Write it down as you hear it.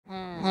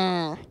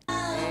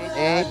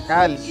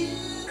Cali.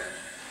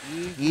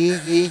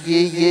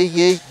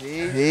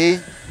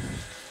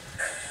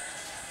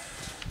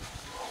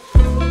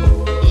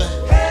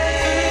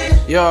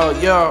 Yeah.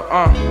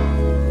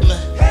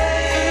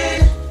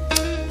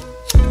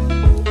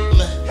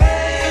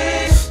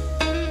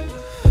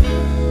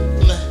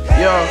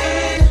 Yo,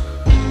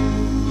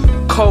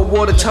 cold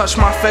water touched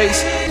my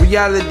face.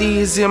 Reality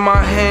is in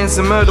my hands,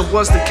 and murder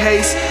was the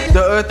case.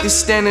 The earth is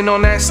standing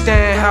on that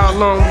stand. How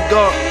long we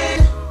got?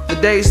 The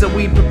days that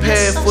we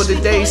prepare for the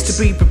days to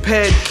be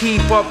prepared.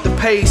 Keep up the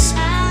pace,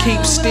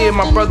 keep steer,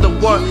 my brother.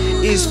 What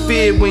is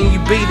fear when you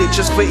beat it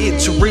just for it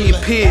to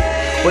reappear?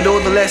 But all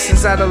the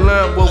lessons that I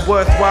learned were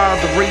worthwhile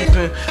the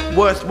reaping,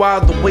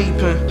 worthwhile the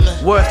weeping,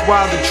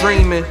 worthwhile the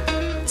dreaming.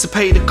 To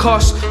pay the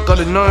cost,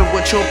 gotta know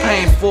what you're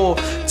paying for.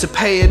 To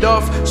pay it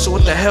off, so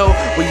what the hell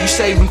were you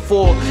saving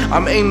for?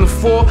 I'm aiming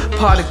for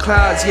parted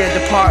clouds, yeah,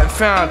 departing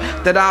found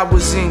that I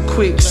was in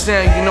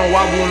quicksand. You know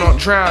I will not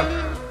drown,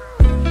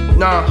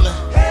 nah.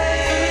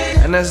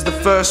 And as the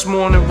first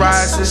morning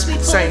rises,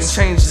 Satan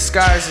changes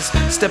disguises.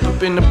 Step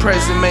up in the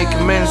present, make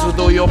amends with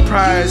all your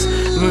priors.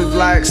 Move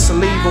like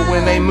Saliba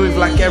when they move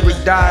like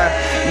Eric died.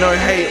 No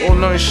hate or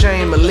no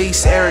shame, at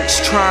least Eric's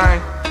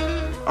trying.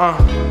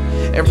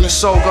 Every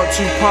soul got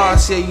two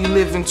parts, yeah, you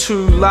live in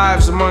two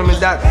lives. The moment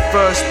that the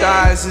first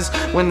dies is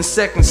when the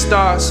second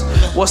starts.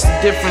 What's the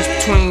difference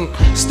between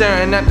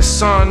staring at the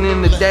sun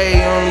in the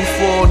day, only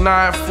for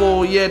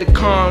nightfall, yeah, to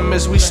come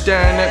as we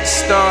staring at the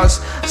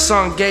stars?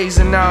 Sun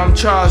gazing, now I'm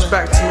charged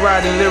back to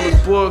writing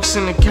lyric books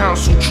in the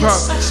council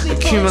truck.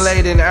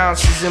 Accumulating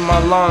ounces in my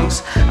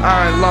lungs,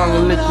 iron lung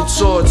and liquid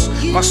swords.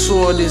 My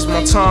sword is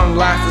my tongue,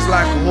 life is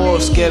like a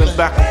horse, getting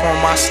back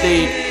upon my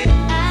steed.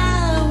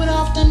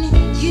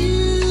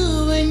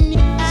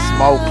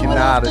 Smoking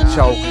out and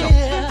choking.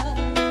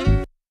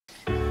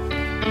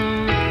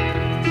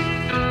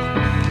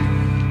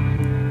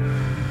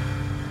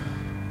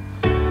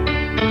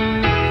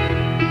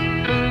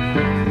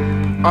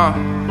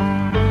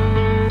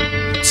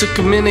 Took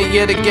a minute,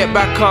 yeah, to get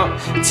back up.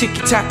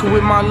 Ticky-tacky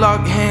with my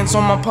luck, hands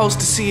on my pulse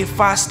to see if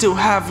I still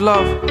have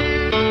love.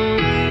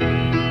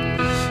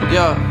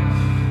 Yeah,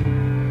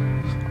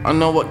 I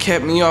know what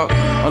kept me up,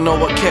 I know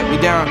what kept me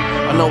down,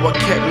 I know what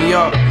kept me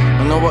up,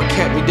 I know what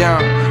kept me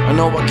down, I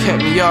know what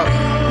kept me up,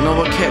 I know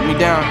what kept me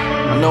down,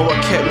 I know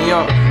what kept me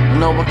up, I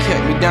know what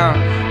kept me down.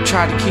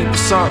 Try to keep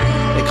us up,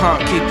 they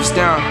can't keep us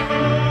down.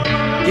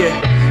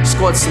 Yeah,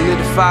 squad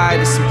solidified,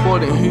 it's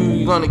important who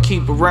you gonna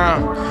keep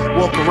around.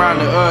 Walk around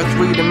the earth,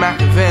 read the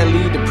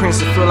Machiavelli, the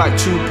Prince and feel like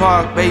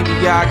Tupac, baby,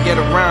 yeah, I get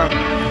around.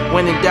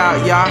 When in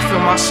doubt, yeah, I feel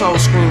my soul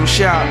scream and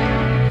shout.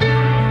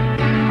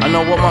 I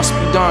know what must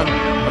be done,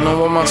 I know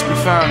what must be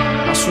found.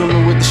 I'm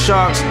swimming with the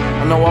sharks,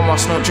 I know I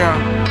must not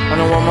drown. I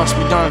know what must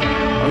be done,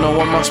 I know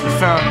what must be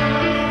found.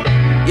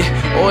 Yeah,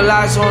 all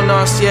eyes on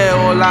us, yeah,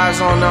 all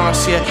eyes on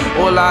us, yeah,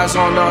 all eyes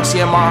on us,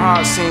 yeah. My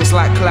heart sings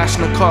like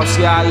Kalashnikovs,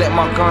 yeah, I let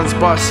my guns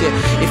bust, yeah.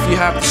 If you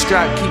have the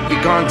strap, keep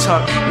your gun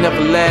tucked.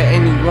 Never let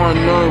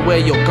anyone know where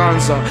your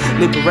guns are.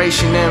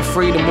 Liberation and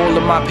freedom, all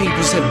of my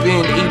peoples have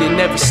been eating.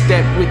 Never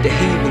step with the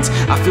heathens.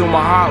 I feel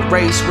my heart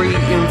race,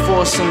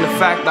 reinforcing the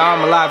fact that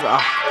I'm alive.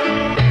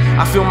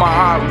 I feel my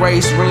heart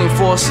race,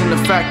 reinforcing the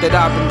fact that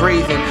I've been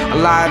breathing,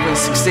 alive and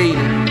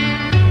succeeding.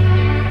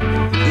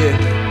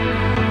 Yeah.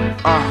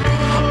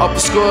 Up a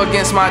score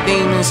against my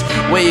demons.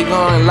 Where you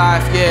going in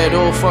life? Yeah, it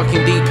all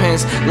fucking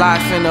depends.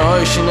 Life in the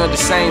ocean are the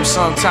same.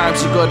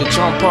 Sometimes you gotta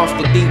jump off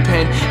the deep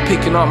end,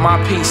 picking up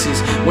my pieces.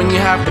 When you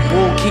have the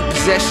ball, keep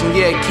possession,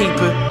 yeah, keep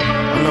it.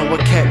 I know what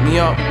kept me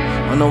up,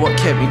 I know what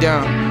kept me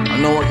down. I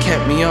know what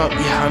kept me up,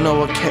 yeah, I know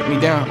what kept me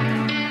down.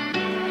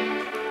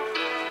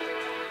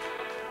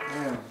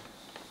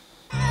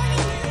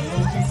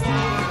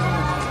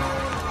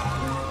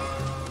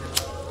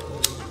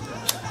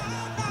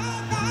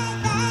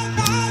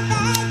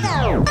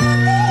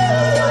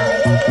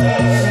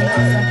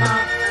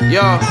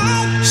 Yo,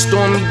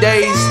 stormy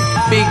days,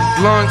 big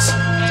blunts,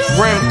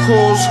 ram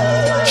calls,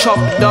 chop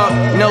it up,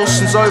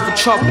 Nelson's over,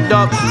 chop it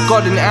up,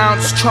 got an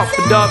ounce, chop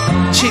it up,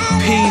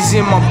 chickpeas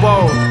in my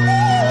bowl.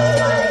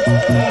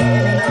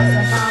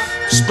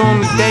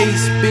 Stormy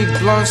days, big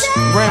blunts,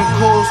 ram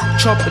calls,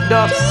 chop it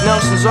up,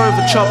 Nelson's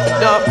over, chop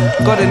it up,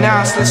 got an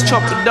ounce, let's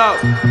chop it up.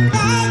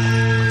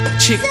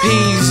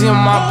 Chickpeas in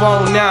my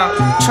bowl now,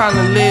 trying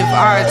to live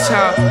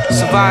ital,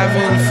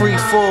 surviving free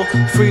fall,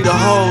 free the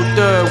whole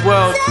third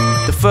world.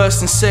 The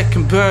first and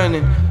second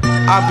burning,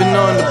 I've been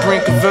on the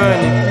brink of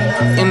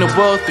earning. In the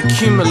wealth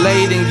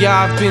accumulating,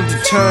 yeah, I've been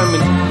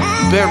determined.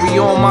 Bury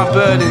all my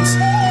burdens.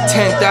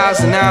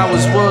 10,000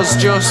 hours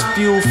was just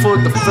fuel for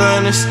the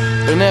furnace.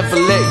 Don't ever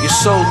let your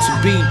soul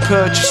to be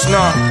purchased,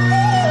 nah.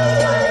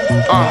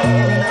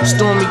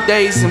 Stormy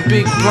days and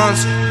big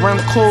blunts, run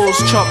calls,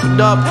 chop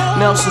it up,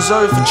 Nelson's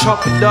over,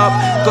 chop it up,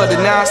 got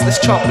an ounce, let's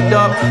chop it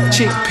up,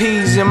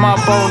 chickpeas in my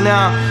bowl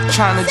now,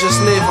 trying to just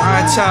live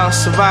ital,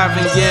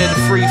 surviving, yeah, the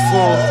free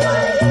fall,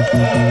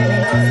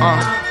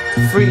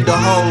 free the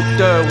whole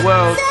third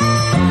world,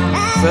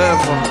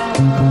 forever,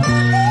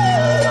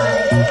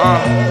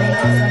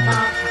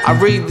 I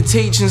read the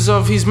teachings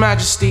of His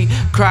Majesty.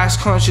 Christ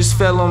conscious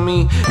fell on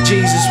me.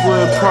 Jesus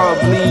would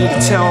probably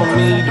tell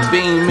me to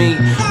be me.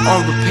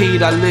 On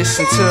repeat, I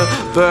listen to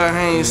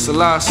Burhain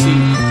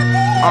Selassie.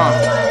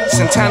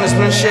 Santana's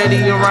been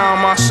shady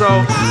around my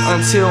soul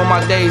until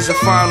my days are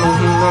final.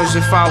 Who knows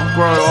if I'll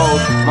grow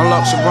old? My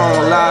locks are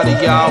growing louder,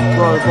 yeah, I'll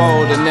grow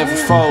bold and never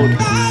fold.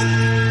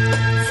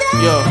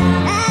 Yo.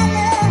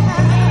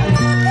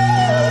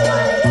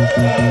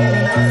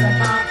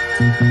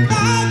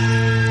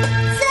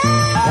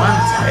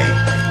 One take.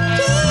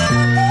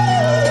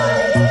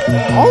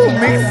 Oh,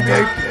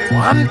 mixtape.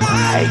 One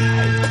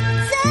take.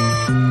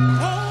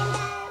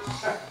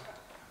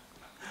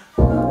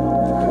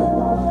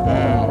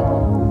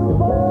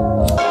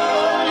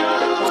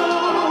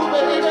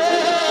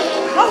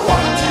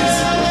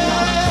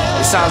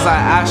 Sounds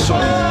like Asho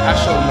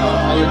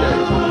now.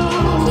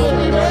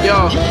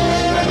 Yo,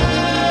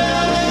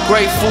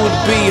 grateful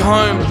to be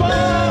home.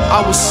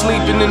 I was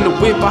sleeping in the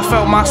whip, I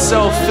felt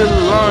myself feel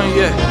alone,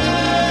 yeah.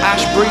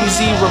 Ash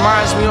Breezy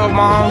reminds me of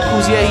my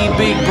uncles, yeah, he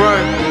big bro.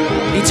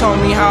 He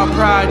told me how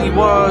proud he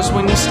was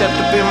when he stepped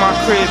up in my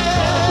crib.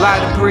 Like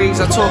the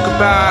breeze, I talk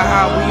about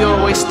how we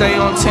always stay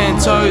on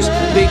 10 toes.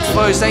 Big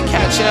foes, they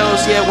catch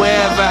L's, yeah,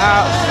 wherever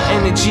out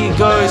energy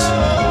goes.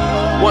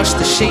 Watch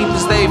the sheep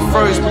as they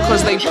froze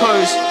because they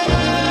pose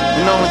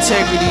with no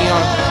integrity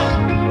on.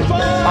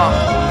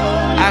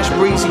 Ash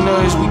Breezy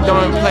knows we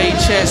don't play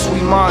chess, we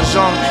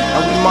mahjong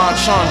and we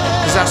march on,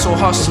 cause that's what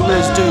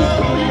hustlers do.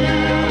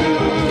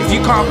 If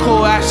you can't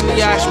call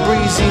Ashley Ash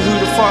Breezy, who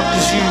the fuck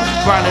is you?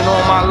 Grinding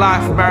all my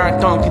life,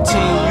 marathon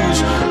continues.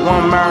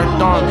 One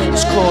marathon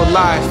is called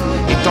life,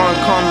 it don't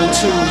come in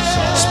twos.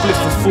 Split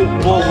for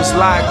football was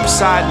like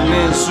Poseidon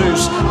and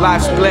Zeus.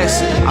 Life's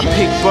blessed, I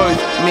pick both,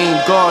 me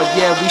and God,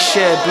 yeah, we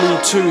share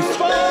Bluetooth.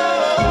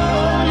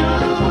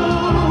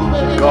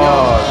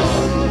 God.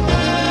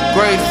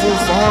 Grateful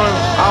for home,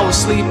 I was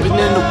sleeping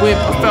in the whip,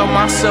 I felt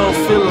myself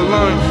feel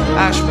alone.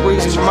 Ash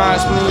Breezy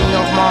reminds me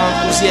of my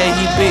uncles, yeah,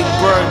 he big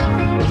bro.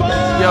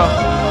 Yo,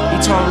 he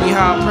told me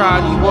how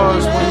proud he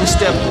was when he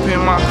stepped up in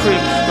my crib.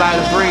 Like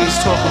the breeze,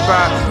 talk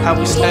about how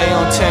we stay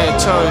on 10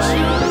 toes.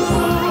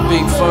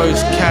 Big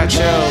foes, catch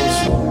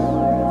L's.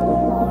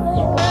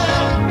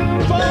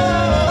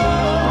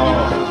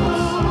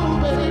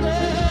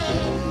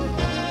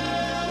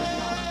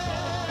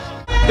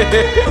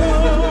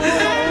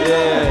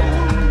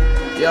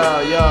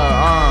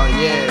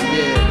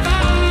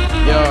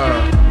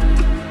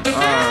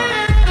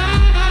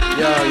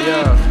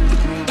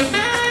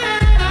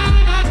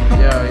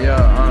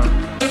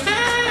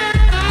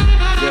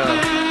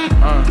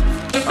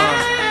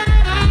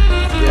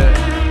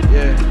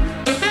 Yeah,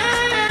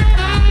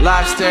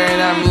 life staring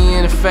at me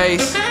in the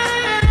face.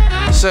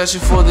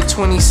 Searching for the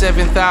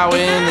 27th hour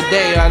in the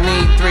day, I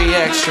need 3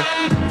 extra.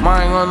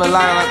 Mind on the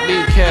line, I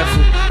be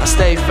careful, I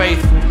stay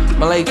faithful.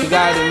 Malika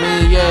guided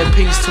me, yeah,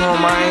 peace to all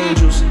my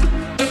angels.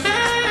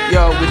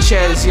 Yo, with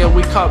chairs, yeah,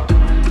 we cupped it.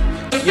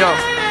 Yo,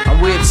 I'm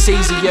with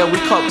Ceaser, yeah, we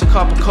cupped a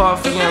cup of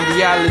coffee and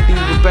reality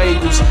with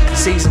bagels.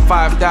 Season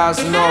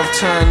 5,000 off,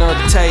 turn of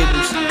the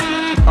tables.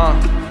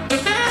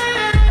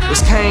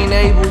 Was Cain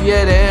able,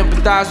 yeah, to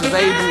empathize with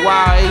Abel?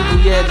 While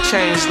able, yeah, to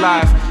change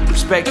life.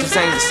 Perspectives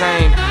ain't the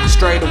same.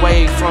 Straight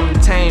away from the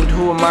tamed,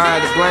 who am I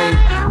to blame?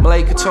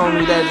 Malika told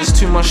me that there's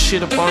too much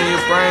shit up on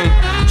your brain.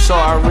 So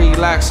I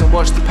relax and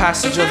watch the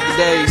passage of the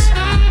days.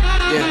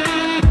 Yeah.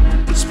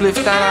 Spliff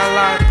that I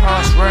like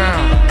pass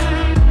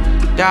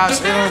round. Doubts,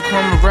 they don't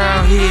come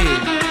around here.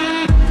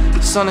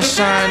 The sun is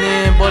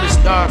shining, but it's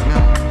dark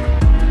now.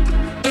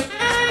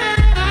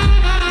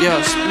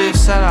 Yeah,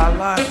 spliffs that I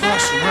like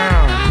pass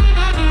around.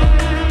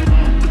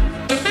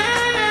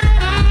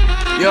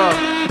 Yo,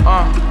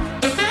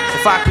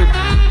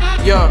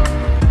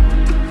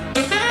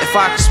 if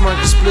I could smoke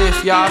a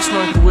spliff, yeah, I'll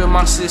smoke it with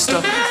my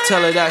sister.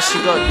 Tell her that she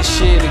got the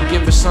shit and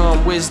give her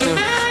some wisdom.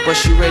 But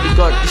she already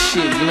got the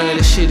shit, you know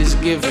the shit is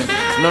given.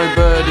 No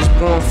bird is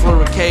born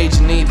for a cage,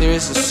 and neither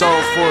is a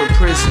soul for a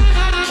prison.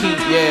 Keep,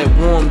 yeah,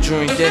 warm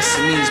during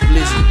destiny's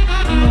blizzard.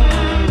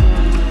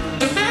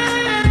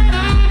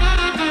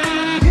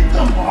 Get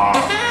them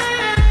hard.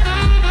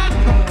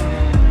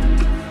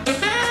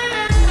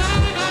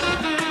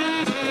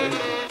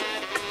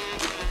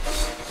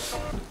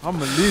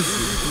 I'ma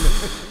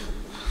listen.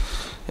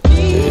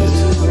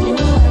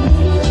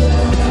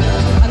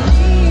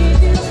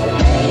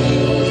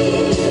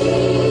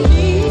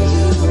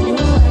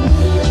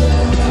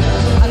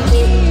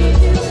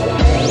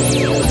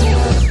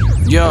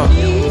 Yo,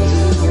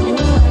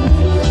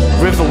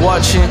 river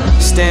watching,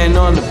 stand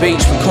on the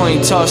beach, we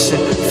coin tossing.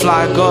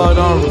 Fly God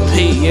on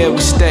repeat, yeah, we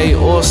stay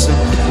awesome.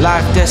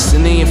 Life,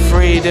 destiny, and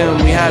freedom,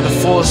 we had to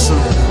force them.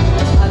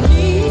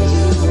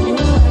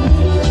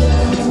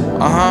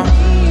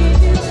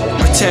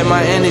 Protect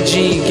my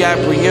energy,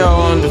 Gabrielle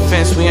on the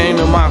fence, we ain't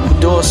no Michael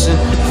Dawson.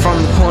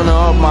 From the corner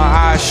of my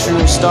eyes,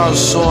 shooting stars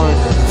soaring.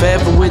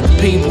 Forever with the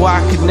people,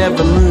 I could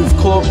never move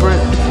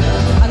corporate.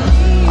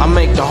 I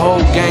make the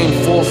whole game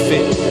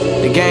forfeit.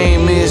 The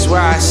game is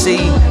where I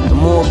see the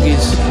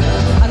mortgage.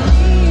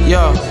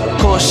 Yo,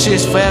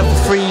 cautious, forever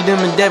freedom,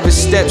 endeavor,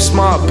 step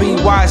smart, be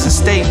wise and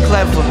stay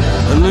clever.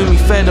 Halloumi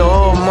feta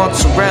or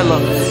mozzarella,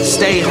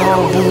 stay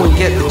humble and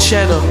get the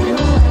cheddar.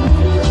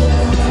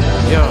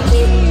 Yo,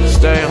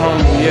 stay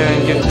humble, yeah,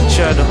 and get the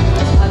cheddar.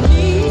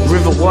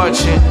 River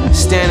watching,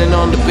 standing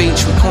on the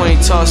beach with coin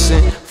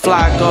tossing.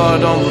 Fly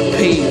guard on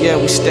repeat, yeah,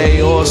 we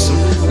stay awesome.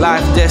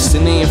 Life,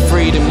 destiny, and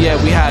freedom, yeah,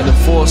 we had to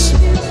force it.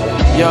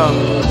 Yo,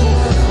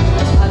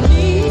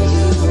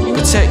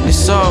 protect your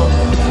soul.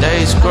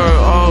 Days grow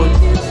old,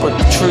 but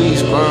the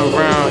trees grow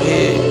around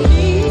here.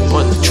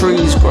 But the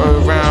trees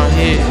grow around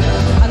here.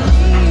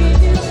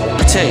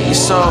 Protect your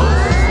soul.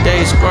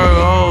 Days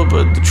grow old,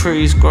 but the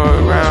trees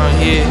grow around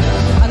here.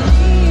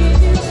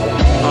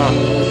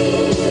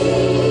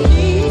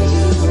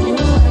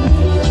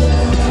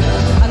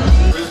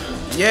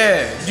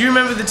 Yeah, do you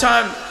remember the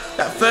time,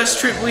 that first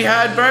trip we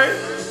had, bro?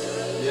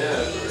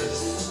 Yeah, bro.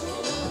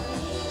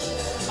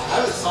 I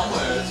have it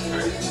somewhere, it's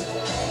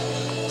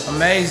crazy.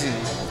 Amazing.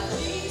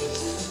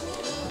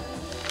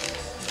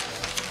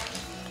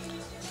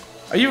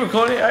 Are you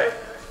recording, eh?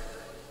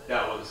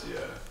 That was, yeah.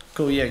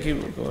 Cool, yeah, keep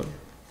it recording.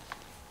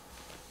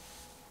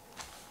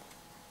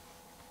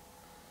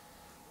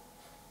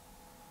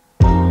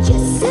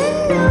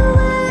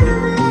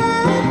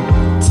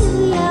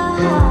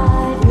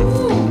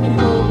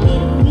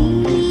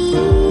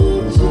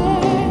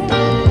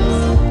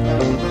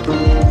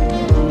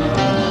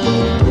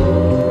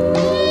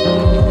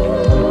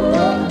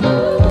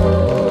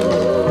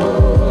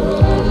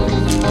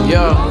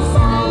 Yo,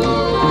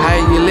 how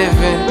you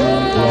living?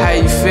 How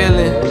you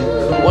feeling?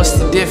 What's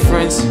the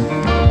difference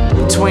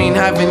between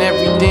having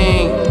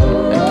everything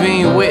and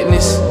being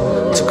witness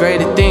to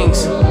greater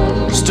things?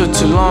 Stood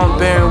too long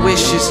bearing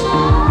wishes.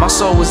 My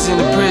soul was in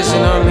the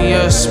prison, only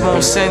a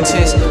small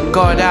sentence.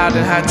 Got out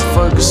and had to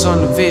focus on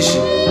the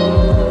vision.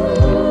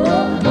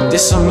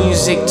 This some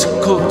music to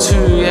cook to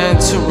and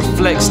to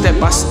reflect step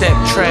by step.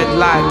 Tread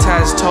light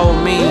has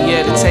told me,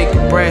 yeah, to take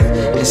a breath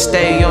and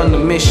stay on the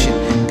mission.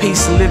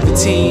 Peace and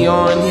liberty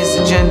on his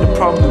agenda,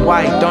 probably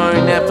why he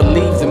don't ever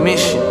leave the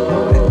mission.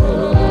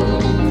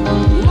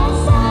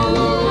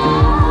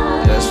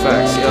 That's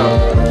facts, yo.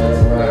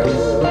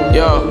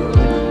 Yo,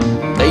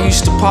 they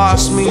used to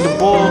pass me the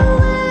ball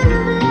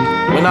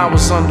when I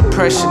was under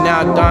pressure.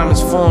 Now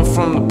diamonds form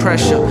from the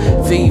pressure.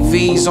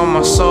 VV's on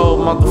my soul,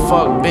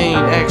 motherfuck being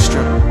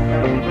extra.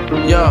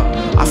 Yo,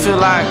 I feel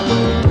like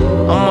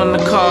I'm on the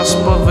cusp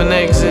of an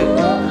exit.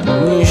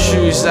 New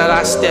shoes that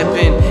I step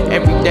in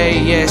every day,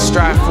 yeah,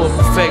 strive for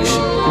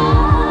perfection.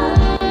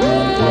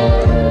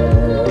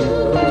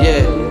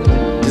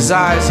 Yeah,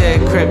 desires, yeah,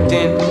 crept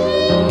in.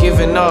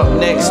 Giving up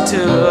next to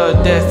a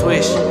death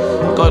wish.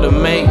 Gotta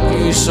make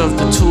use of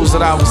the tools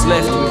that I was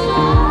left with.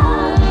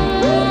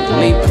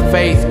 Leap of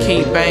faith,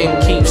 keep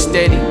aim, keep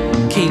steady,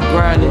 keep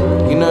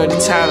grinding. You know the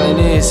talent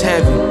is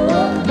heavy.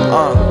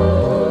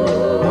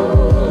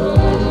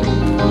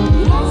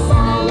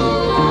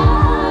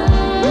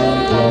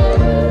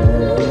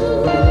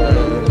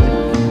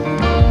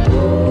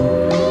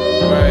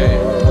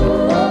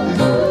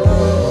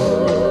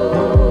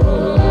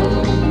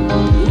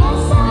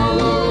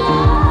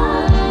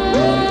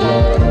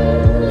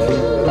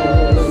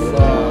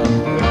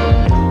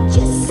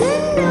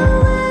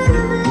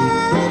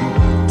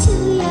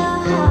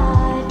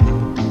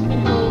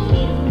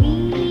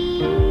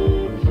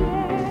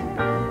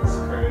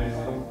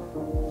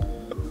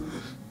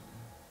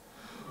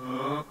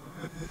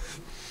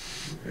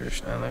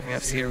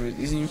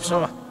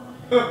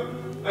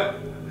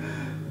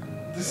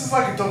 This is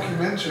like a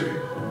documentary.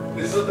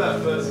 This was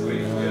that first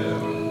week, yeah.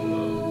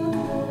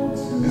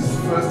 This is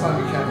the first time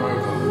we came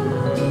over.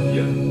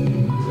 Yeah.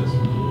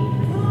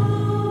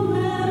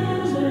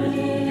 It's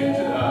crazy. Get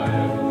to that,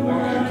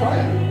 yeah.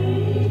 Quiet.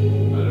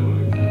 I don't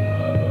want to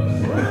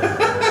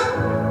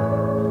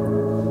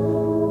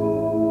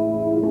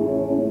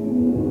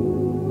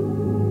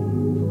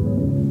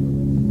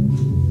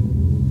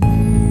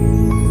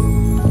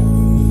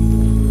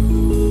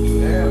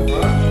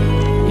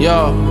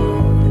Yo,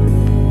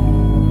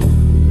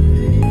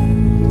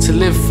 to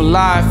live for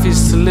life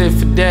is to live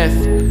for death.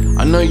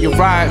 I know your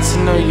rights,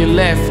 I know your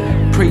left.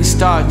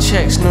 Pre-start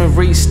checks, no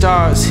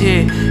restarts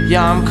here.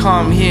 Yeah, I'm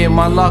calm here,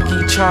 my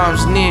lucky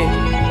charm's near.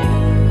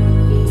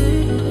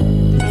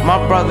 My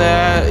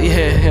brother,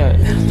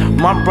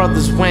 my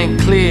brothers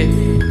went clear.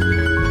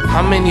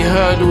 How many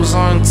hurdles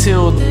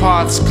until the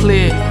path's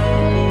clear?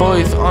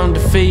 Both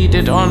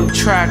undefeated on the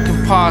track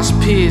and past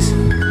peers.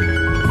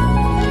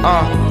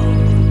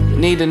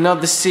 Need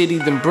another city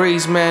than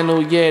Breeze, man, oh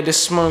yeah, the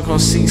smoke on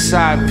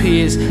seaside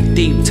piers.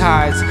 Deep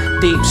tides,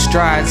 deep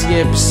strides,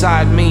 yeah,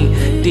 beside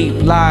me.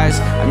 Deep lies,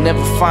 I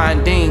never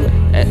finding.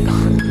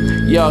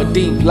 Yo,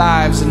 deep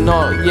lives are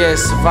not, yeah,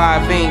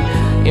 surviving.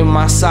 In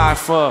my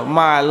cipher,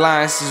 my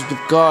alliances with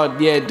God,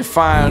 yeah,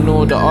 defying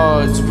all the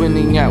odds.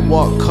 Winning at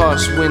what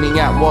cost, winning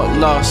at what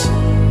loss.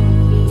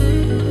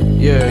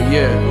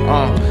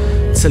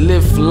 To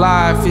live for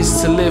life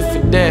is to live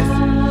for death.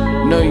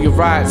 Know your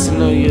rights and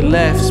know your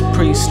lefts.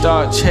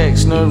 Pre-start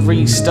checks, no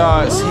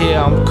restarts here.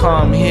 I'm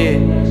calm here.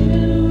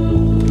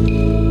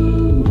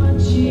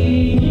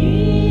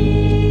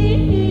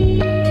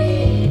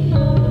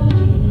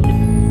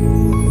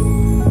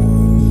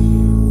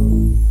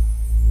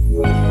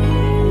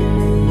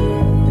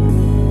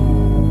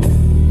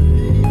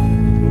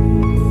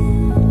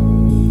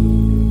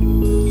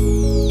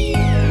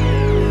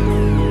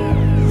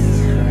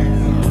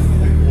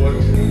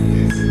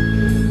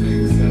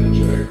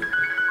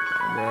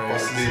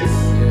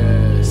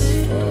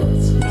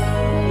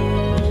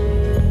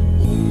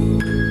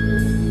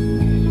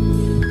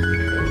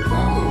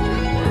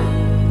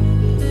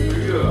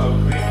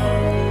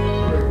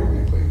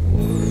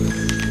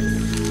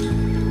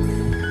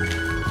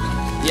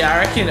 Yeah, I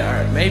reckon,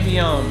 maybe,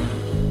 yeah,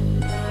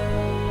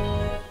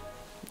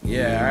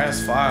 alright,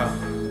 that's fire.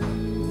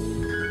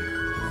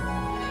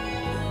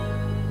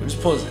 We'll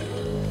just pause it.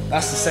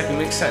 That's the second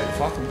mixtape,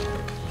 fuck him.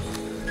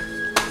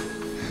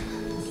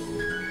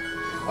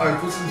 Alright,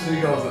 put some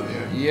seagulls at the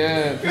end.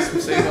 Yeah, put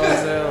some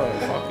seagulls there, like,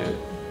 fuck it.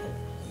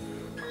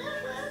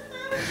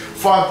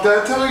 Fuck, did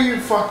I tell you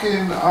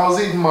fucking I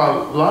was eating my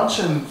lunch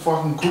and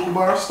fucking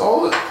Kookaburra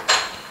stole it?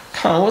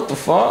 Huh, what the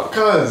fuck?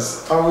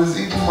 Cause I was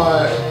eating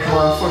my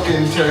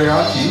fucking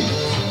teriyaki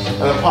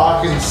at a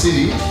park in the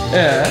city.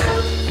 Yeah.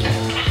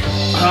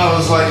 And I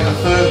was like a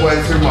third way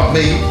through my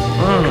meat.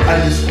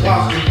 And this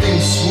fucking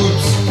thing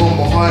swoops from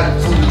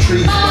behind, from the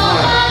trees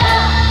behind.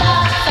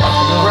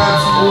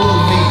 Grabs all the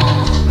meat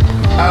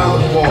out of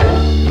the bowl,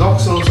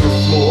 knocks it onto the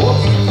floor,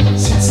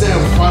 sits there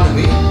in front of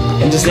me,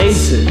 And just ate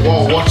it.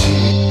 While watching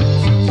me.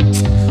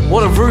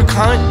 What a rude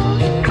cunt.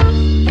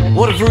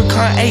 What a rude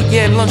cunt. Ate,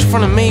 yeah, lunch in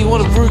front of me.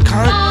 What a rude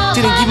cunt.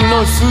 Didn't give me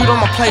no food on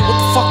my plate. What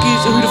the fuck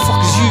is it? Who the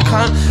fuck is you,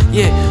 cunt?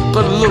 Yeah,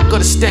 gotta look,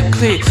 gotta step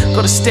clear.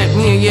 Gotta step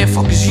near, yeah,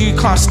 fuck is you,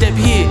 can't step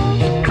here.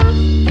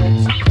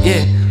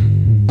 Yeah,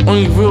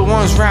 only real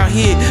ones round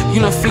here.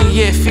 You know, feed,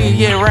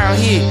 yeah, round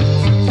here.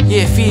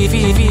 Yeah, feed.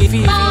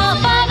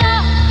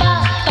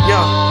 Yo,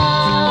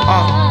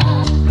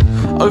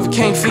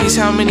 overcame fears,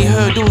 how many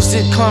hurdles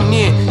did come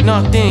near?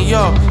 Nothing,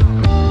 yo.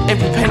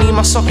 Every penny in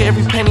my socket,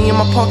 every penny in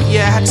my pocket,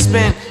 yeah, I had to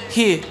spend.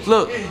 Here,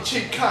 look. Yeah, you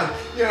cheap cunt.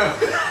 Yeah.